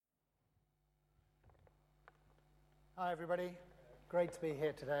Hi everybody, great to be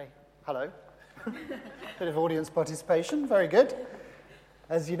here today. Hello. Bit of audience participation, very good.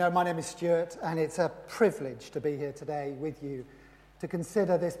 As you know, my name is Stuart, and it's a privilege to be here today with you to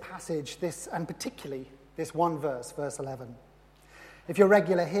consider this passage, and particularly this one verse, verse 11. If you're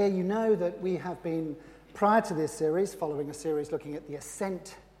regular here, you know that we have been, prior to this series, following a series looking at the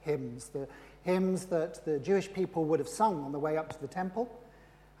ascent hymns, the hymns that the Jewish people would have sung on the way up to the temple.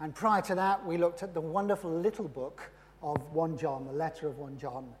 And prior to that, we looked at the wonderful little book of 1 John, the letter of 1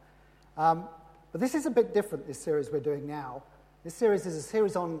 John. But this is a bit different, this series we're doing now. This series is a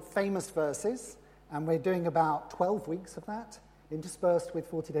series on famous verses, and we're doing about 12 weeks of that, interspersed with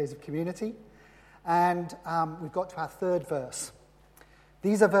 40 days of community. And we've got to our third verse.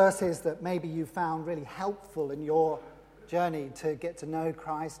 These are verses that maybe you found really helpful in your journey to get to know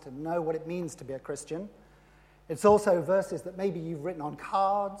Christ and know what it means to be a Christian. It's also verses that maybe you've written on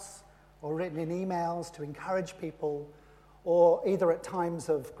cards or written in emails to encourage people, or either at times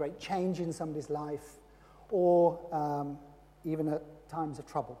of great change in somebody's life, or even at times of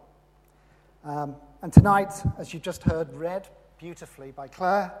trouble. And tonight, as you just heard read beautifully by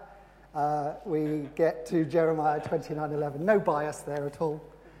Claire, we get to Jeremiah 29:11. No bias there at all.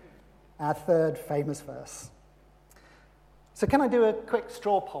 Our third famous verse. So can I do a quick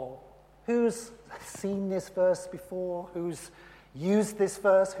straw poll? Who's seen this verse before? Who's used this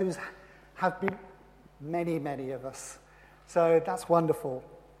verse? Have been many of us. So that's wonderful.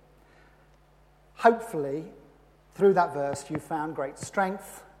 Hopefully, through that verse, you found great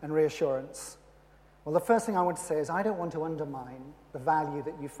strength and reassurance. Well, the first thing I want to say is I don't want to undermine the value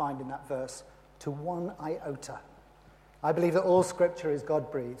that you find in that verse to one iota. I believe that all Scripture is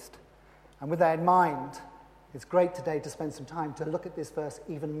God-breathed. And with that in mind, it's great today to spend some time to look at this verse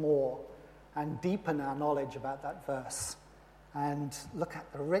even more and deepen our knowledge about that verse and look at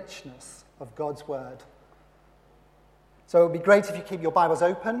the richness of God's Word. So it would be great if you keep your Bibles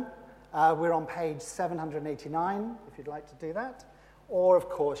open. We're on page 789, if you'd like to do that. Or, of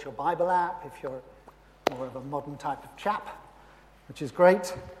course, your Bible app, if you're more of a modern type of chap, which is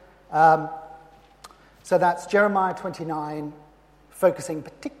great. So that's Jeremiah 29, focusing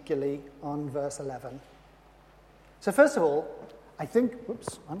particularly on verse 11. So first of all, I think,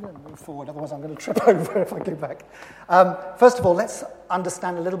 I'm going to move forward, otherwise I'm going to trip over if I go back. First of all, let's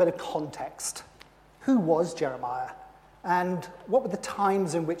understand a little bit of context. Who was Jeremiah? And what were the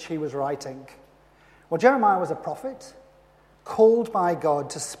times in which he was writing? Well, Jeremiah was a prophet called by God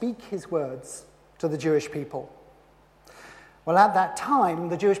to speak his words to the Jewish people. Well, at that time,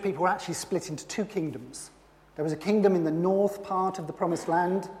 the Jewish people were actually split into two kingdoms. There was a kingdom in the north part of the Promised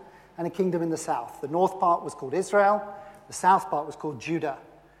Land and a kingdom in the south. The north part was called Israel. The south part was called Judah.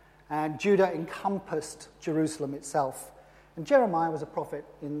 And Judah encompassed Jerusalem itself. And Jeremiah was a prophet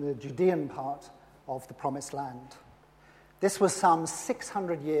in the Judean part of the Promised Land. This was some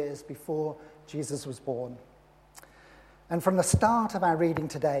 600 years before Jesus was born. And from the start of our reading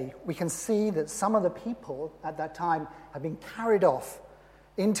today, we can see that some of the people at that time had been carried off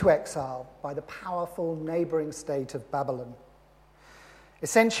into exile by the powerful neighboring state of Babylon.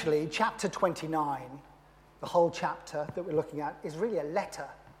 Essentially, chapter 29, the whole chapter that we're looking at, is really a letter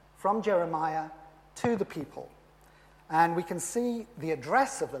from Jeremiah to the people. And we can see the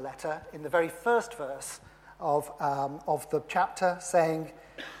address of the letter in the very first verse of the chapter, saying,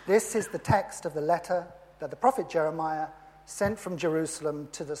 "This is the text of the letter that the prophet Jeremiah sent from Jerusalem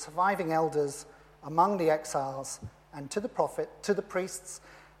to the surviving elders among the exiles and to the priests,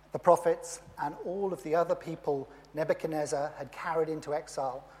 the prophets, and all of the other people Nebuchadnezzar had carried into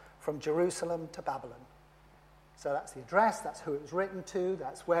exile from Jerusalem to Babylon." So that's the address, that's who it was written to,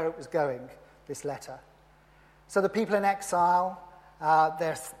 that's where it was going, this letter. So the people in exile,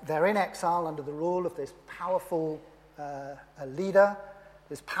 they're in exile under the rule of this powerful leader,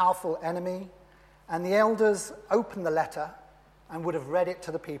 this powerful enemy, and the elders opened the letter and would have read it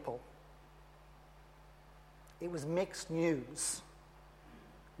to the people. It was mixed news.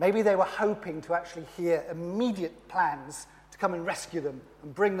 Maybe they were hoping to actually hear immediate plans to come and rescue them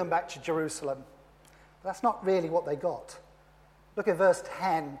and bring them back to Jerusalem. But that's not really what they got. Look at verse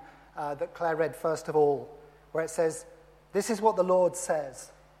 10 that Claire read first of all, where it says, "This is what the Lord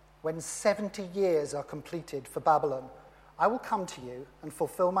says, when 70 years are completed for Babylon, I will come to you and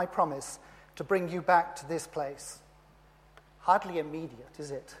fulfill my promise to bring you back to this place." Hardly immediate,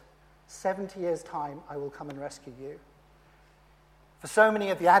 is it? 70 years' time, I will come and rescue you. For so many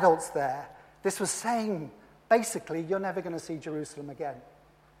of the adults there, this was saying, basically, you're never going to see Jerusalem again.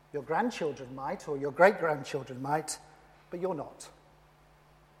 Your grandchildren might, or your great-grandchildren might, but you're not.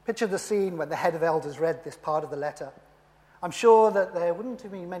 Picture the scene when the head of elders read this part of the letter. I'm sure that there wouldn't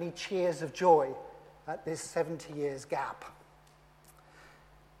have been many cheers of joy at this 70 years gap.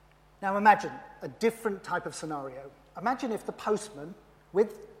 Now imagine a different type of scenario. Imagine if the postman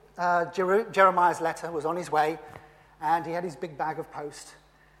with Jeremiah's letter was on his way, and he had his big bag of post,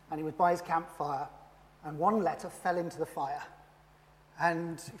 and he was by his campfire, and one letter fell into the fire.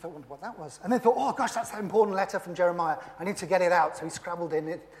 And he thought, wonder what that was. And then thought, oh gosh, that's that important letter from Jeremiah. I need to get it out. So he scrabbled in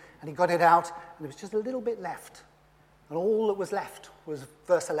it, and he got it out, and there was just a little bit left. And all that was left was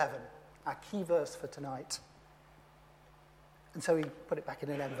verse 11, our key verse for tonight. And so he put it back in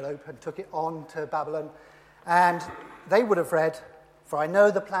an envelope and took it on to Babylon. And they would have read, "For I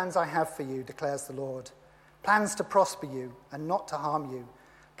know the plans I have for you, declares the Lord. Plans to prosper you and not to harm you.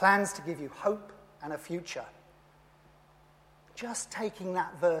 Plans to give you hope and a future." Just taking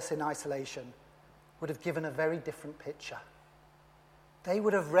that verse in isolation would have given a very different picture. They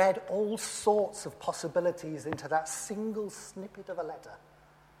would have read all sorts of possibilities into that single snippet of a letter,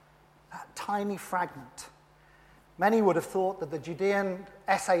 that tiny fragment. Many would have thought that the Judean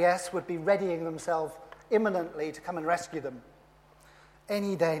SAS would be readying themselves imminently to come and rescue them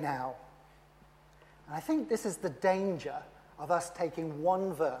any day now. And I think this is the danger of us taking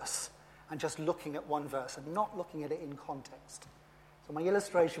one verse and just looking at one verse and not looking at it in context. So my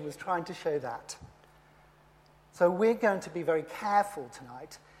illustration was trying to show that. So we're going to be very careful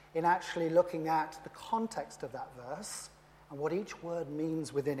tonight in actually looking at the context of that verse and what each word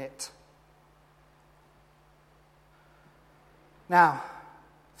means within it. Now,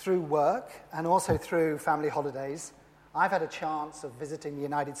 through work and also through family holidays, I've had a chance of visiting the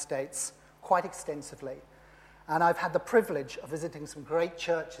United States quite extensively. And I've had the privilege of visiting some great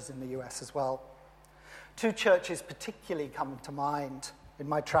churches in the US as well. Two churches particularly come to mind in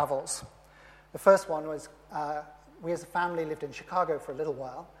my travels. The first one was, we as a family lived in Chicago for a little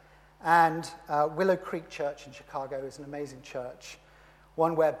while, and Willow Creek Church in Chicago is an amazing church,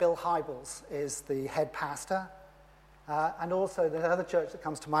 one where Bill Hybels is the head pastor, and also the other church that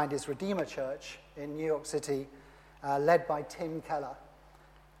comes to mind is Redeemer Church in New York City, led by Tim Keller.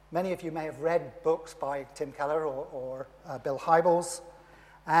 Many of you may have read books by Tim Keller or Bill Hybels,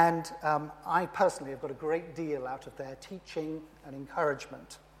 and I personally have got a great deal out of their teaching and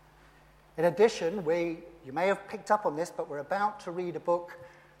encouragement. In addition, you may have picked up on this, but we're about to read a book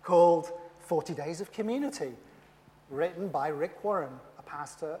called 40 Days of Community, written by Rick Warren, a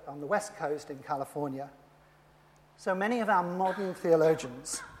pastor on the West Coast in California. So many of our modern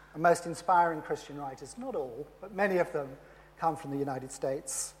theologians and most inspiring Christian writers, not all, but many of them, come from the United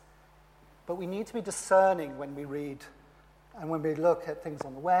States. But we need to be discerning when we read and when we look at things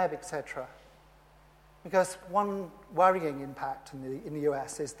on the web, etc. Because one worrying impact in the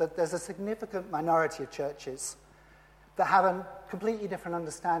US is that there's a significant minority of churches that have a completely different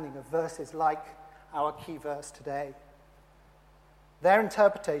understanding of verses like our key verse today. Their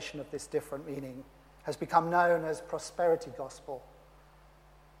interpretation of this different meaning has become known as prosperity gospel.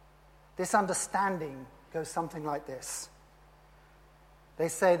 This understanding goes something like this. They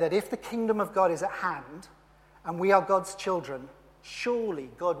say that if the kingdom of God is at hand and we are God's children,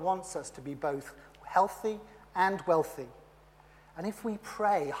 surely God wants us to be both healthy and wealthy. And if we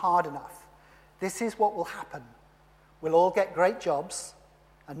pray hard enough, this is what will happen. We'll all get great jobs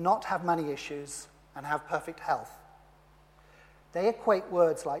and not have money issues and have perfect health. They equate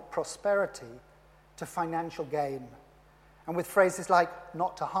words like prosperity to financial gain, and with phrases like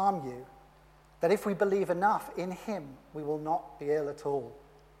not to harm you, that if we believe enough in him, we will not be ill at all.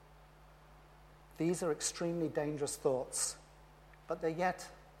 These are extremely dangerous thoughts, but they're yet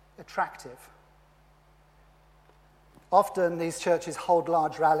attractive. Often these churches hold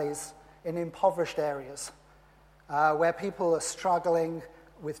large rallies in impoverished areas where people are struggling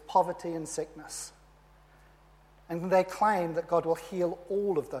with poverty and sickness. And they claim that God will heal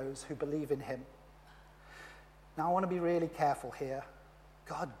all of those who believe in him. Now, I want to be really careful here.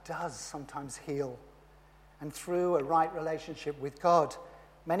 God does sometimes heal. And through a right relationship with God,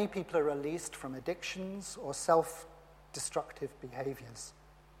 many people are released from addictions or self-destructive behaviors.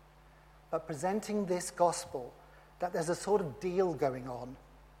 But presenting this gospel, that there's a sort of deal going on,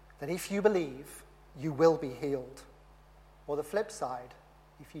 that if you believe, you will be healed. Or the flip side,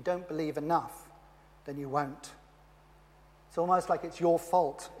 if you don't believe enough, then you won't. It's almost like it's your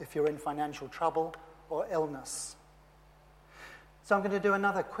fault if you're in financial trouble or illness. So I'm going to do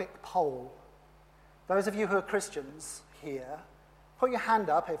another quick poll. Those of you who are Christians here, put your hand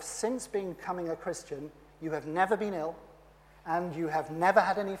up if since becoming a Christian you have never been ill and you have never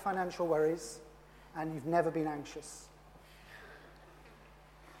had any financial worries and you've never been anxious.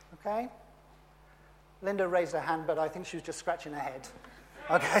 Okay? Linda raised her hand, but I think she was just scratching her head.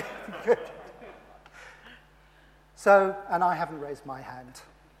 Okay, good. So, and I haven't raised my hand.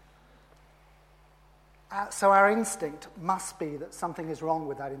 So our instinct must be that something is wrong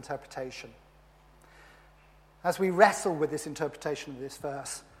with that interpretation. As we wrestle with this interpretation of this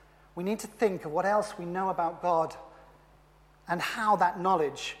verse, we need to think of what else we know about God and how that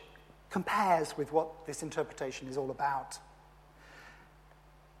knowledge compares with what this interpretation is all about.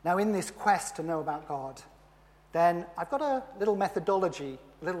 Now, in this quest to know about God, then I've got a little methodology,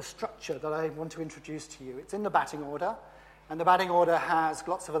 a little structure that I want to introduce to you. It's in the batting order, and the batting order has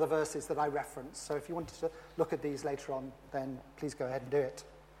lots of other verses that I reference. So if you wanted to look at these later on, then please go ahead and do it.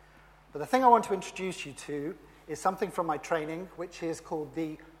 But the thing I want to introduce you to is something from my training, which is called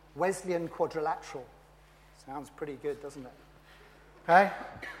the Wesleyan Quadrilateral. Sounds pretty good, doesn't it? Okay?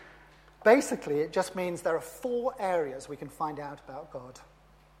 Basically, it just means there are 4 areas we can find out about God.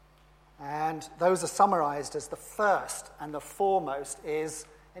 And those are summarized as the first and the foremost is,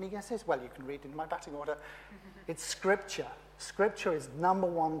 any guesses? Well, you can read in my batting order. It's Scripture. Scripture is number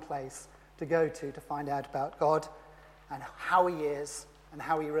one place to go to find out about God and how he is and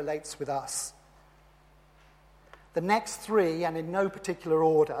how he relates with us. The next 3, and in no particular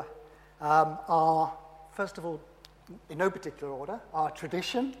order, are, first of all, in no particular order, are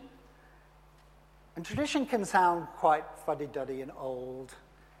tradition. And tradition can sound quite fuddy-duddy and old.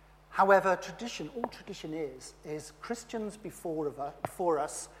 However, all tradition is Christians before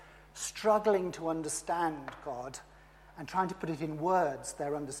us struggling to understand God and trying to put it in words,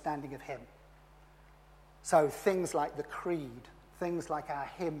 their understanding of him. So things like the creed, things like our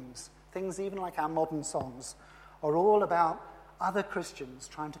hymns, things even like our modern songs are all about other Christians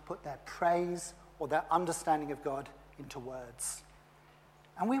trying to put their praise or their understanding of God into words.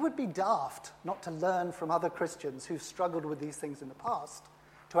 And we would be daft not to learn from other Christians who've struggled with these things in the past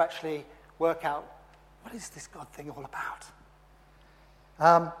to actually work out, what is this God thing all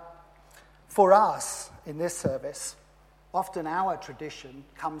about? For us, in this service, often our tradition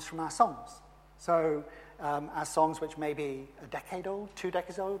comes from our songs. So our songs which may be a decade old, 2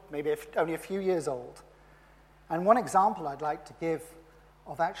 decades old, maybe only a few years old. And one example I'd like to give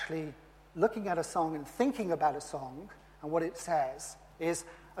of actually looking at a song and thinking about a song and what it says is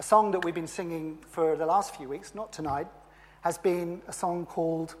a song that we've been singing for the last few weeks, not tonight, has been a song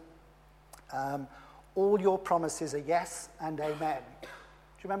called All Your Promises Are Yes and Amen. Do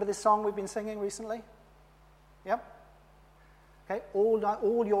you remember this song we've been singing recently? Yep. Okay,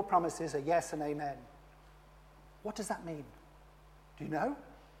 all your promises are yes and amen. What does that mean? Do you know?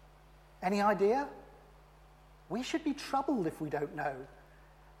 Any idea? We should be troubled if we don't know.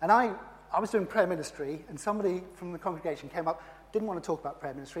 And I was doing prayer ministry, and somebody from the congregation came up, didn't want to talk about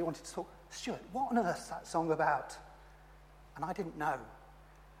prayer ministry, wanted to talk, Stuart, what on earth is that song about? And I didn't know.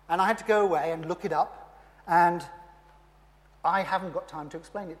 And I had to go away and look it up, and I haven't got time to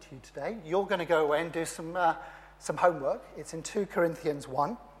explain it to you today. You're going to go away and do some homework. It's in 2 Corinthians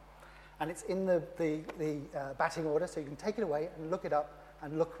 1, and it's in the batting order, so you can take it away and look it up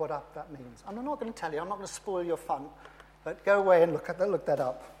and look what that means. I'm not going to tell you, I'm not going to spoil your fun, but go away and look that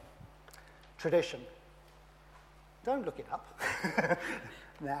up. Tradition. Don't look it up.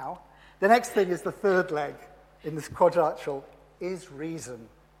 Now, the next thing is the third leg in this quadrilateral is reason.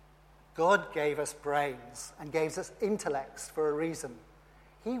 God gave us brains and gave us intellects for a reason.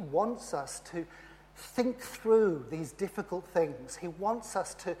 He wants us to think through these difficult things. He wants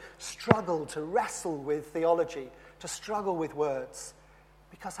us to struggle, to wrestle with theology, to struggle with words,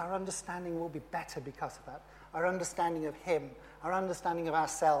 because our understanding will be better because of that. Our understanding of him, our understanding of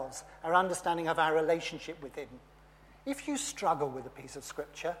ourselves, our understanding of our relationship with him. If you struggle with a piece of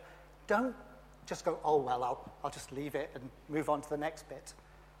scripture, don't just go, oh, well, I'll just leave it and move on to the next bit.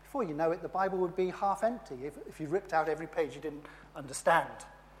 Before you know it, the Bible would be half empty if you ripped out every page you didn't understand.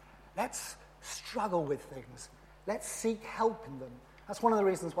 Let's struggle with things. Let's seek help in them. That's one of the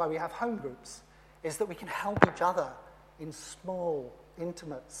reasons why we have home groups, is that we can help each other in small,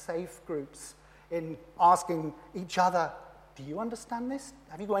 intimate, safe groups, in asking each other, do you understand this?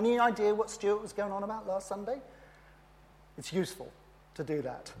 Have you got any idea what Stuart was going on about last Sunday? It's useful to do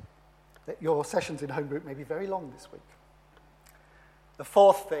that. Your sessions in home group may be very long this week. The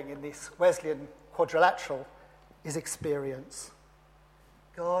fourth thing in this Wesleyan quadrilateral is experience.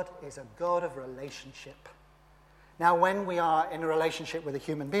 God is a God of relationship. Now, when we are in a relationship with a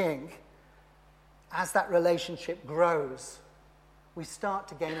human being, as that relationship grows, we start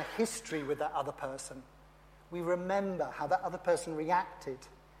to gain a history with that other person. We remember how that other person reacted,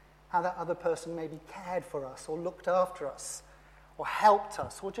 how that other person maybe cared for us or looked after us or helped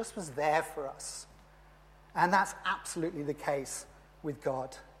us or just was there for us. And that's absolutely the case with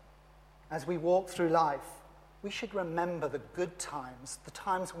God. As we walk through life, we should remember the good times, the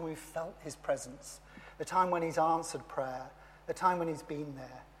times when we felt his presence, the time when he's answered prayer, the time when he's been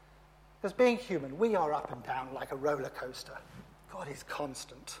there. Because being human, we are up and down like a roller coaster. God is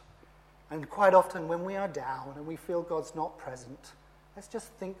constant. And quite often when we are down and we feel God's not present, let's just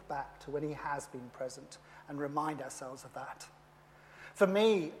think back to when he has been present and remind ourselves of that. For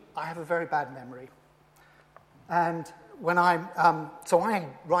me, I have a very bad memory. And when so I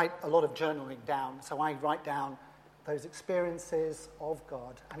write a lot of journaling down. So I write down those experiences of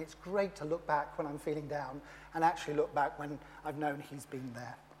God. And it's great to look back when I'm feeling down and actually look back when I've known he's been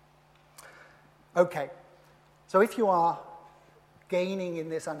there. Okay, so if you are gaining in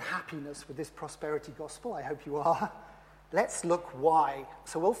this unhappiness with this prosperity gospel, I hope you are, let's look why.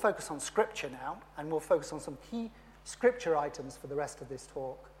 So we'll focus on scripture now, and we'll focus on some key scripture items for the rest of this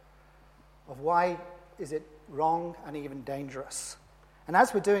talk of why is it wrong and even dangerous. And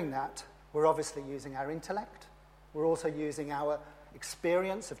as we're doing that, we're obviously using our intellect. We're also using our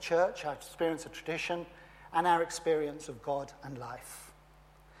experience of church, our experience of tradition, and our experience of God and life.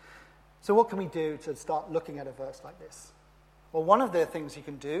 So what can we do to start looking at a verse like this? Well, one of the things you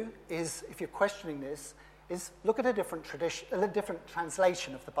can do is, if you're questioning this, is look at a different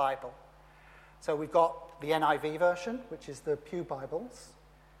translation of the Bible. So we've got the NIV version, which is the Pew Bibles.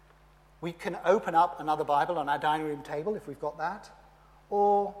 We can open up another Bible on our dining room table if we've got that.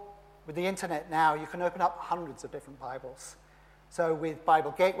 Or with the internet now, you can open up hundreds of different Bibles. So with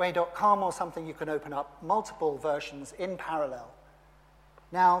BibleGateway.com or something, you can open up multiple versions in parallel.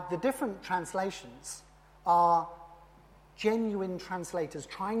 Now, the different translations are genuine translators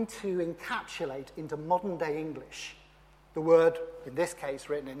trying to encapsulate into modern-day English the word, in this case,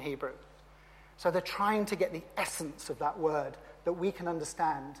 written in Hebrew. So they're trying to get the essence of that word that we can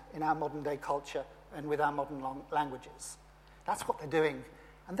understand in our modern-day culture and with our modern languages. That's what they're doing.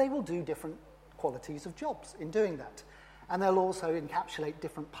 And they will do different qualities of jobs in doing that. And they'll also encapsulate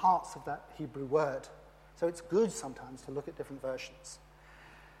different parts of that Hebrew word. So it's good sometimes to look at different versions.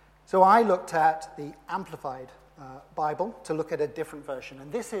 So I looked at the Amplified Bible to look at a different version.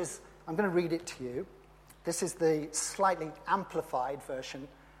 And this is, I'm going to read it to you. This is the slightly amplified version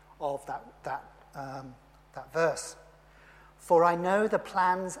of that verse. For I know the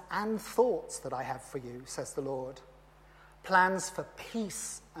plans and thoughts that I have for you, says the Lord. Plans for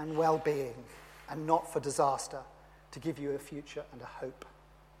peace and well-being, and not for disaster, to give you a future and a hope.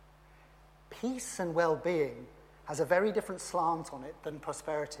 Peace and well-being has a very different slant on it than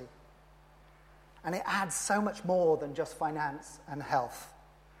prosperity. And it adds so much more than just finance and health,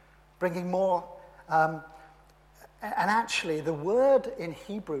 bringing more. And actually, the word in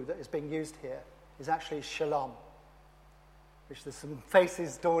Hebrew that is being used here is actually shalom, which there's some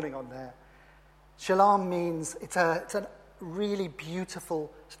faces dawning on there. Shalom means, it's a really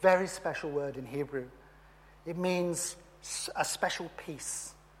beautiful, very special word in Hebrew. It means a special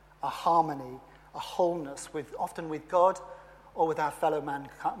peace, a harmony, a wholeness, often with God or with our fellow man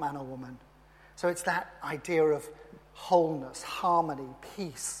or woman. So it's that idea of wholeness, harmony,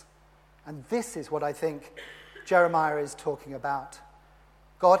 peace. And this is what I think Jeremiah is talking about.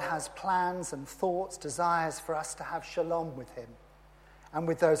 God has plans and thoughts, desires for us to have shalom with him and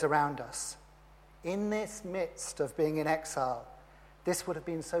with those around us. In this midst of being in exile, this would have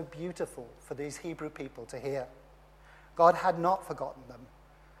been so beautiful for these Hebrew people to hear. God had not forgotten them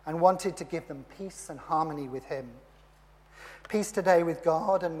and wanted to give them peace and harmony with him. Peace today with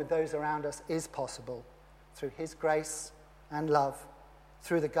God and with those around us is possible through his grace and love,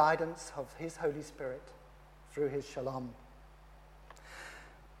 through the guidance of his Holy Spirit, through his shalom.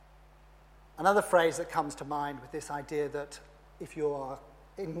 Another phrase that comes to mind with this idea that if you are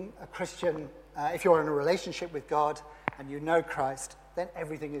in a Christian, if you're in a relationship with God and you know Christ, then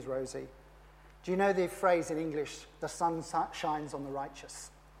everything is rosy. Do you know the phrase in English, the sun shines on the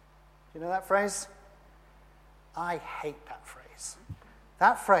righteous? Do you know that phrase? I hate that phrase.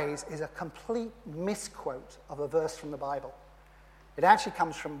 That phrase is a complete misquote of a verse from the Bible. It actually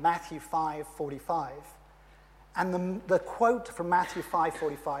comes from Matthew 5:45. And the quote from Matthew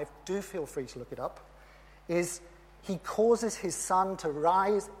 5:45, do feel free to look it up, is he causes his sun to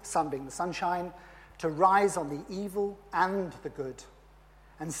rise, sun being the sunshine, to rise on the evil and the good,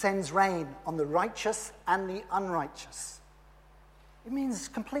 and sends rain on the righteous and the unrighteous. It means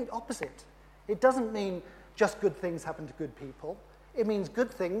complete opposite. It doesn't mean just good things happen to good people. It means good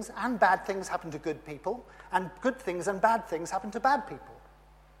things and bad things happen to good people, and good things and bad things happen to bad people.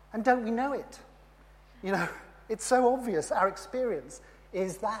 And don't we know it? You know, it's so obvious. Our experience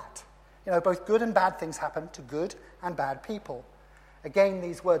is that. You know, both good and bad things happen to good and bad people. Again,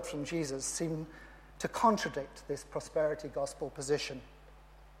 these words from Jesus seem to contradict this prosperity gospel position.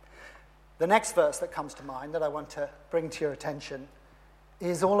 The next verse that comes to mind that I want to bring to your attention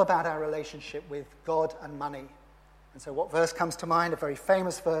is all about our relationship with God and money. And so what verse comes to mind? A very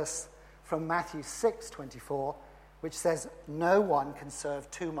famous verse from Matthew 6:24, which says, "No one can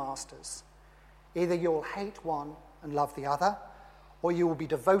serve two masters. Either you'll hate one and love the other, or you will be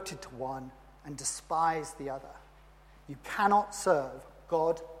devoted to one and despise the other. You cannot serve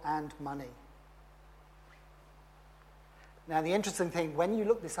God and money." Now, the interesting thing, when you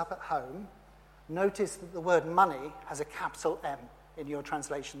look this up at home, notice that the word money has a capital M in your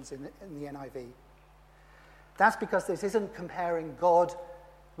translations in the NIV. That's because this isn't comparing God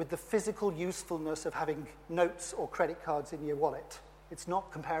with the physical usefulness of having notes or credit cards in your wallet. It's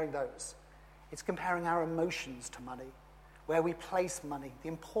not comparing those. It's comparing our emotions to money, where we place money, the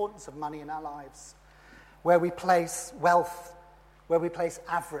importance of money in our lives, where we place wealth, where we place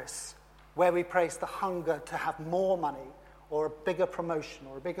avarice, where we place the hunger to have more money or a bigger promotion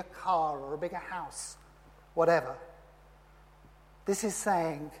or a bigger car or a bigger house, whatever. This is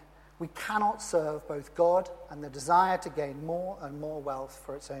saying we cannot serve both God and the desire to gain more and more wealth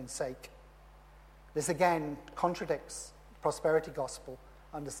for its own sake. This again contradicts the prosperity gospel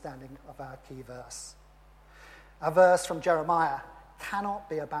understanding of our key verse. Our verse from Jeremiah cannot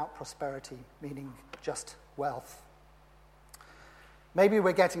be about prosperity, meaning just wealth. Maybe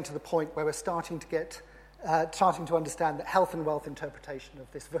we're getting to the point where we're starting to understand that health and wealth interpretation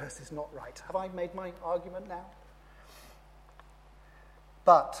of this verse is not right. Have I made my argument now?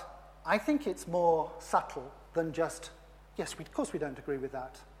 But I think it's more subtle than just, yes, of course we don't agree with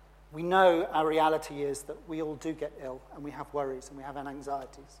that. We know our reality is that we all do get ill and we have worries and we have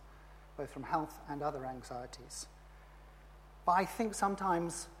anxieties, both from health and other anxieties. But I think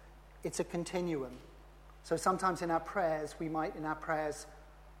sometimes it's a continuum. So sometimes in our prayers, we might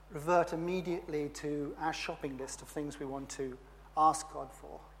revert immediately to our shopping list of things we want to ask God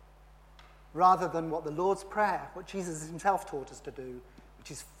for, rather than what the Lord's Prayer, what Jesus himself taught us to do,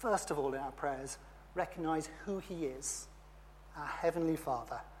 which is first of all in our prayers, recognize who he is, our Heavenly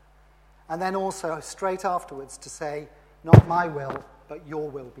Father, and then also straight afterwards to say, not my will, but your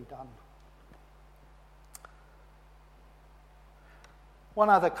will be done. One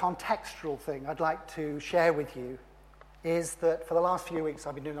other contextual thing I'd like to share with you is that for the last few weeks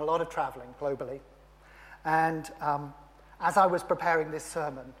I've been doing a lot of traveling globally, and as I was preparing this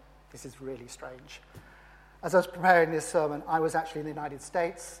sermon, this is really strange, as I was preparing this sermon, I was actually in the United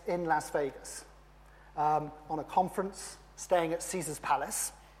States, in Las Vegas, on a conference, staying at Caesar's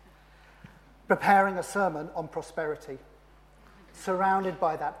Palace, preparing a sermon on prosperity, surrounded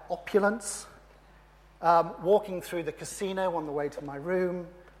by that opulence, walking through the casino on the way to my room,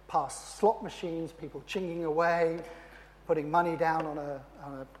 past slot machines, people chinging away, putting money down on a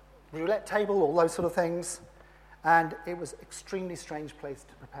roulette table, all those sort of things. And it was an extremely strange place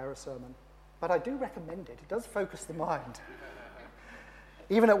to prepare a sermon. But I do recommend it. It does focus the mind.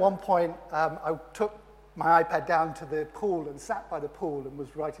 Even at one point, I took my iPad down to the pool and sat by the pool and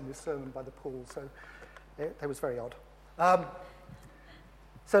was writing this sermon by the pool. So it was very odd.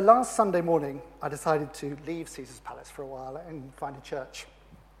 So last Sunday morning, I decided to leave Caesar's Palace for a while and find a church.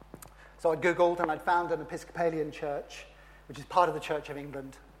 So I Googled and I'd found an Episcopalian church, which is part of the Church of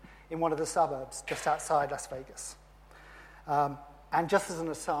England, in one of the suburbs just outside Las Vegas. And just as an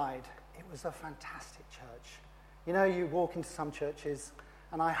aside, it was a fantastic church. You know, you walk into some churches,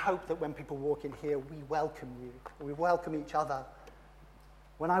 and I hope that when people walk in here, we welcome you. We welcome each other.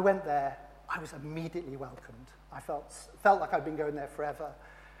 When I went there, I was immediately welcomed. I felt like I'd been going there forever.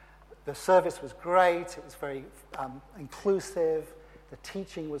 The service was great. It was very inclusive. The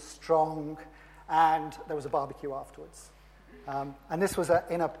teaching was strong. And there was a barbecue afterwards. And this was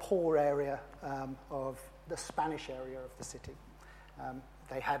in a poor area of the Spanish area of the city.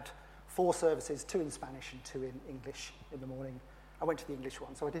 They had 4 services, 2 in Spanish and 2 in English in the morning. I went to the English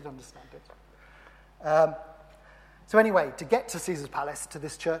one, so I did understand it. So anyway, to get to Caesar's Palace, to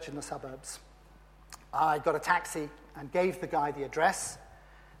this church in the suburbs, I got a taxi and gave the guy the address.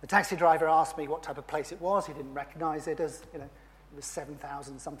 The taxi driver asked me what type of place it was. He didn't recognize it as, it was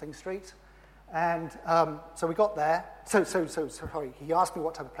 7,000 something street. And so we got there. So sorry, he asked me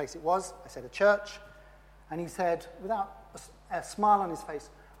what type of place it was. I said a church. And he said, without a smile on his face,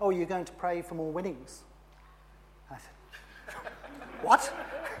 "Oh, you're going to pray for more winnings?" And I said, "What?"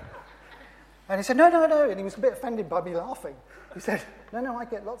 And he said, no. And he was a bit offended by me laughing. He said, no, I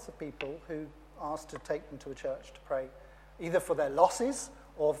get lots of people who ask to take them to a church to pray, either for their losses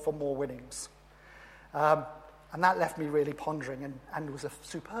or for more winnings. And that left me really pondering and was a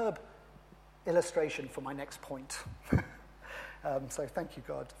superb illustration for my next point. So thank you,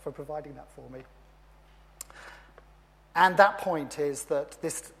 God, for providing that for me. And that point is that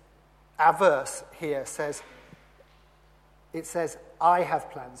our verse here says, I have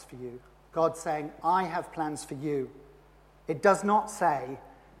plans for you. God saying, I have plans for you. It does not say,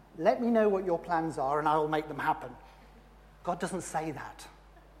 let me know what your plans are and I will make them happen. God doesn't say that.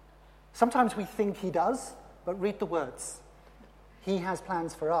 Sometimes we think he does, but read the words. He has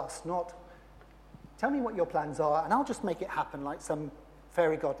plans for us, not tell me what your plans are and I'll just make it happen like some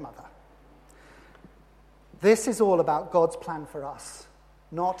fairy godmother. This is all about God's plan for us,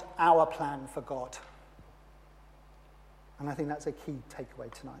 not our plan for God. And I think that's a key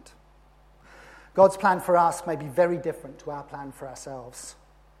takeaway tonight. God's plan for us may be very different to our plan for ourselves.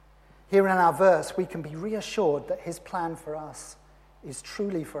 Here in our verse, we can be reassured that his plan for us is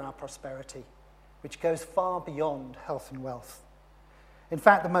truly for our prosperity, which goes far beyond health and wealth. In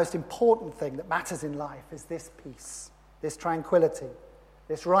fact, the most important thing that matters in life is this peace, this tranquility,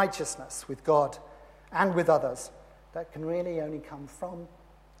 this righteousness with God and with others that can really only come from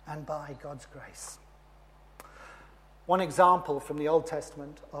and by God's grace. One example from the Old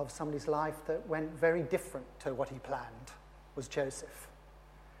Testament of somebody's life that went very different to what he planned was Joseph.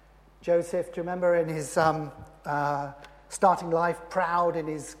 Joseph, do you remember in his starting life, proud in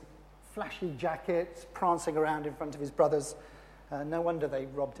his flashy jacket, prancing around in front of his brothers? No wonder they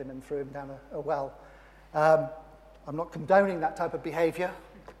robbed him and threw him down a well. I'm not condoning that type of behavior,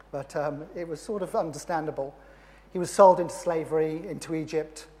 but it was sort of understandable. He was sold into slavery into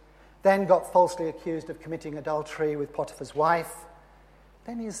Egypt, then got falsely accused of committing adultery with Potiphar's wife.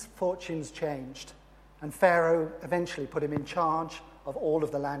 Then his fortunes changed, and Pharaoh eventually put him in charge of all of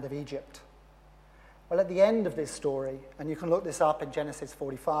the land of Egypt. Well, at the end of this story, and you can look this up in Genesis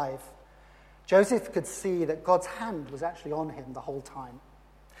 45, Joseph could see that God's hand was actually on him the whole time.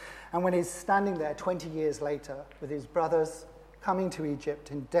 And when he's standing there 20 years later with his brothers coming to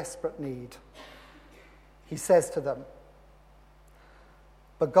Egypt in desperate need, he says to them,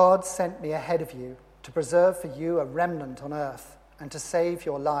 "But God sent me ahead of you to preserve for you a remnant on earth and to save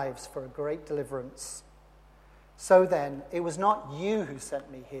your lives for a great deliverance. So then, it was not you who sent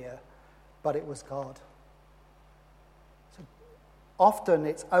me here, but it was God." So often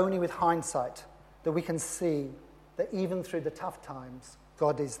it's only with hindsight that we can see that even through the tough times,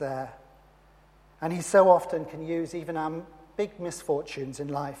 God is there. And he so often can use even our big misfortunes in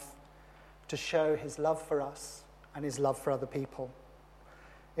life to show his love for us and his love for other people.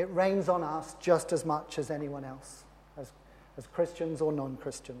 It rains on us just as much as anyone else, as Christians or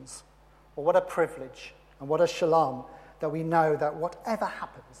non-Christians. Well, what a privilege and what a shalom that we know that whatever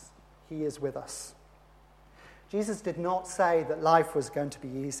happens, he is with us. Jesus did not say that life was going to be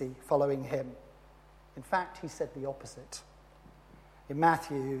easy following him. In fact, he said the opposite. In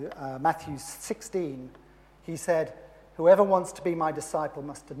Matthew 16, he said, "Whoever wants to be my disciple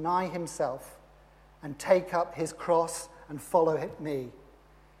must deny himself and take up his cross and follow me.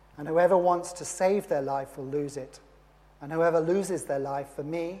 And whoever wants to save their life will lose it. And whoever loses their life for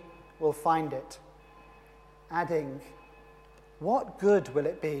me will find it." Adding, "What good will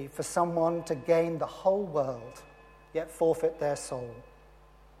it be for someone to gain the whole world, yet forfeit their soul?"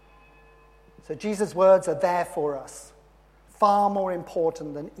 So Jesus' words are there for us. Far more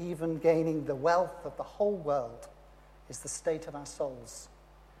important than even gaining the wealth of the whole world is the state of our souls,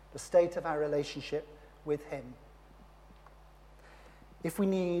 the state of our relationship with him. If we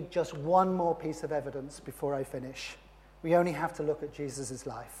need just one more piece of evidence before I finish, we only have to look at Jesus'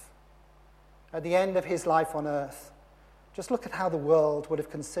 life. At the end of his life on earth, just look at how the world would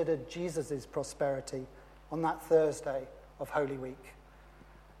have considered Jesus' prosperity on that Thursday of Holy Week,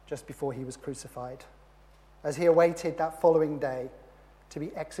 just before he was crucified, as he awaited that following day to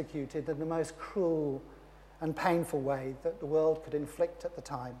be executed in the most cruel and painful way that the world could inflict at the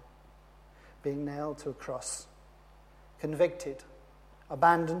time, being nailed to a cross, convicted,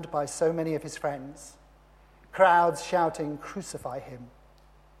 abandoned by so many of his friends, crowds shouting, "Crucify him."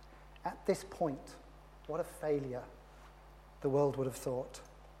 At this point, what a failure the world would have thought.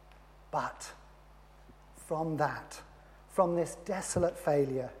 But from this desolate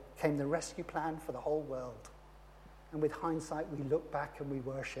failure, came the rescue plan for the whole world. And with hindsight, we look back and we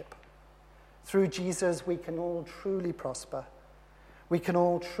worship. Through Jesus, we can all truly prosper. We can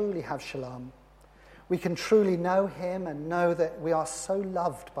all truly have shalom. We can truly know him and know that we are so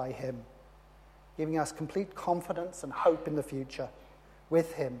loved by him, giving us complete confidence and hope in the future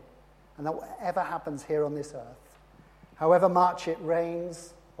with him, and that whatever happens here on this earth, however much it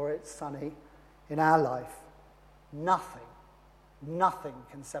rains or it's sunny in our life, nothing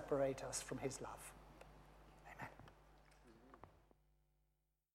can separate us from his love.